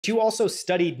You also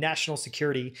studied national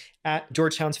security at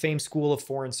Georgetown's famed School of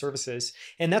Foreign Services,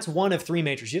 and that's one of three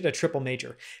majors. You did a triple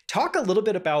major. Talk a little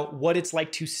bit about what it's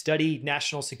like to study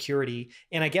national security.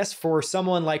 And I guess for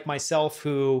someone like myself,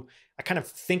 who I kind of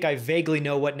think I vaguely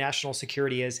know what national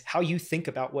security is, how you think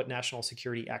about what national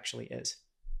security actually is.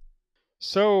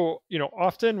 So,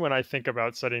 often when I think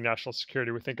about studying national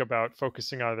security, we think about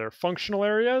focusing on their functional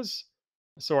areas.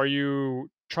 So, are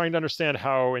you trying to understand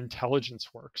how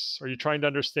intelligence works? Are you trying to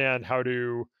understand how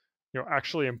to,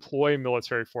 actually employ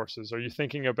military forces? Are you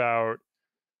thinking about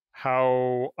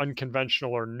how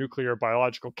unconventional or nuclear,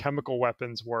 biological, chemical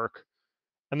weapons work?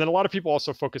 And then a lot of people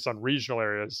also focus on regional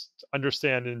areas to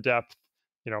understand in depth,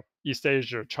 East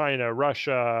Asia, China,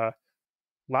 Russia,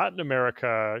 Latin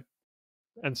America,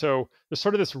 and so there's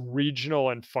sort of this regional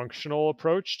and functional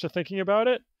approach to thinking about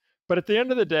it. But at the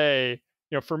end of the day,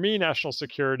 for me, national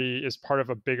security is part of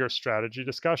a bigger strategy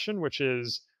discussion, which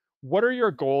is what are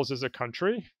your goals as a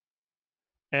country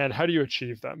and how do you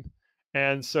achieve them?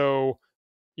 And so,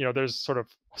 there's sort of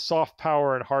soft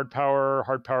power and hard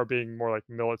power being more like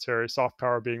military, soft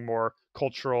power being more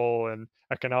cultural and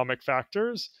economic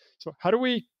factors. So, how do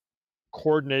we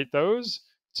coordinate those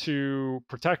to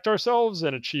protect ourselves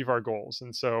and achieve our goals?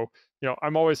 And so,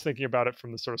 I'm always thinking about it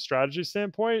from the sort of strategy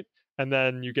standpoint, and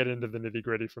then you get into the nitty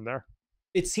gritty from there.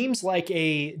 It seems like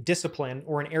a discipline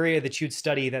or an area that you'd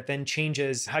study that then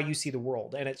changes how you see the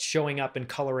world. And it's showing up and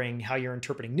coloring how you're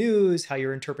interpreting news, how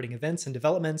you're interpreting events and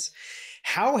developments.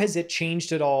 How has it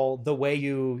changed at all the way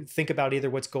you think about either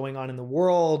what's going on in the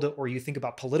world or you think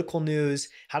about political news?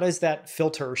 How does that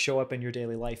filter show up in your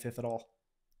daily life, if at all?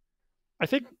 I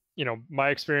think, my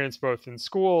experience both in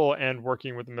school and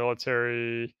working with the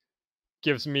military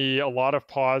gives me a lot of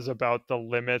pause about the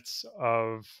limits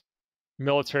of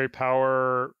military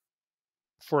power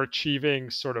for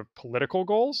achieving sort of political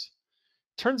goals.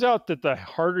 Turns out that the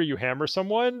harder you hammer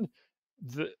someone,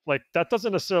 like that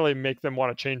doesn't necessarily make them want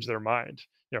to change their mind.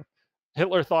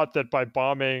 Hitler thought that by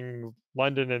bombing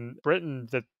London and Britain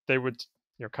that they would,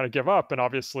 kind of give up, and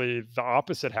obviously the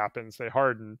opposite happens. They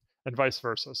harden, and vice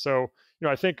versa. So,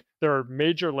 I think there are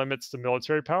major limits to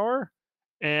military power,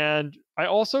 and I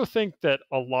also think that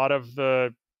a lot of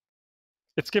the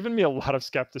it's given me a lot of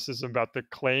skepticism about the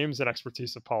claims and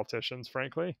expertise of politicians,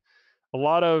 frankly. A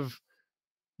lot of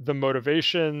the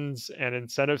motivations and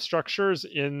incentive structures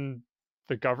in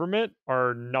the government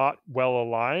are not well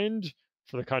aligned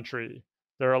for the country.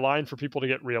 They're aligned for people to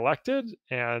get reelected.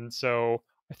 And so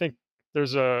I think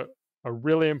there's a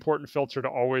really important filter to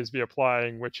always be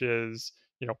applying, which is,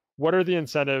 what are the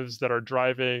incentives that are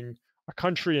driving a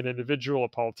country, an individual, a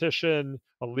politician,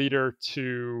 a leader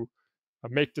to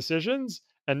make decisions,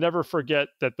 and never forget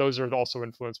that those are also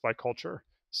influenced by culture.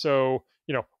 So,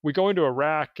 we go into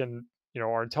Iraq and,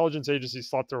 our intelligence agencies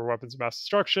thought there were weapons of mass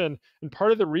destruction. And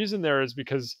part of the reason there is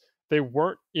because they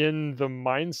weren't in the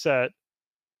mindset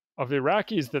of the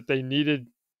Iraqis that they needed.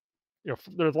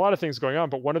 There's a lot of things going on,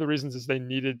 but one of the reasons is they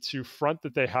needed to front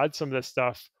that they had some of this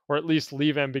stuff, or at least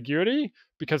leave ambiguity,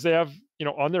 because they have,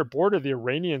 on their border, the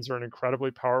Iranians are an incredibly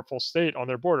powerful state on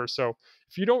their border. So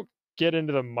if you don't get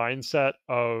into the mindset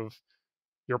of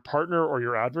your partner or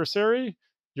your adversary,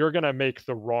 you're going to make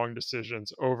the wrong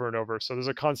decisions over and over. So there's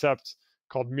a concept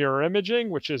called mirror imaging,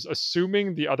 which is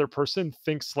assuming the other person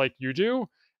thinks like you do.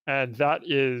 And that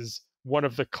is one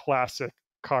of the classic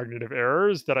cognitive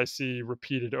errors that I see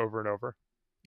repeated over and over.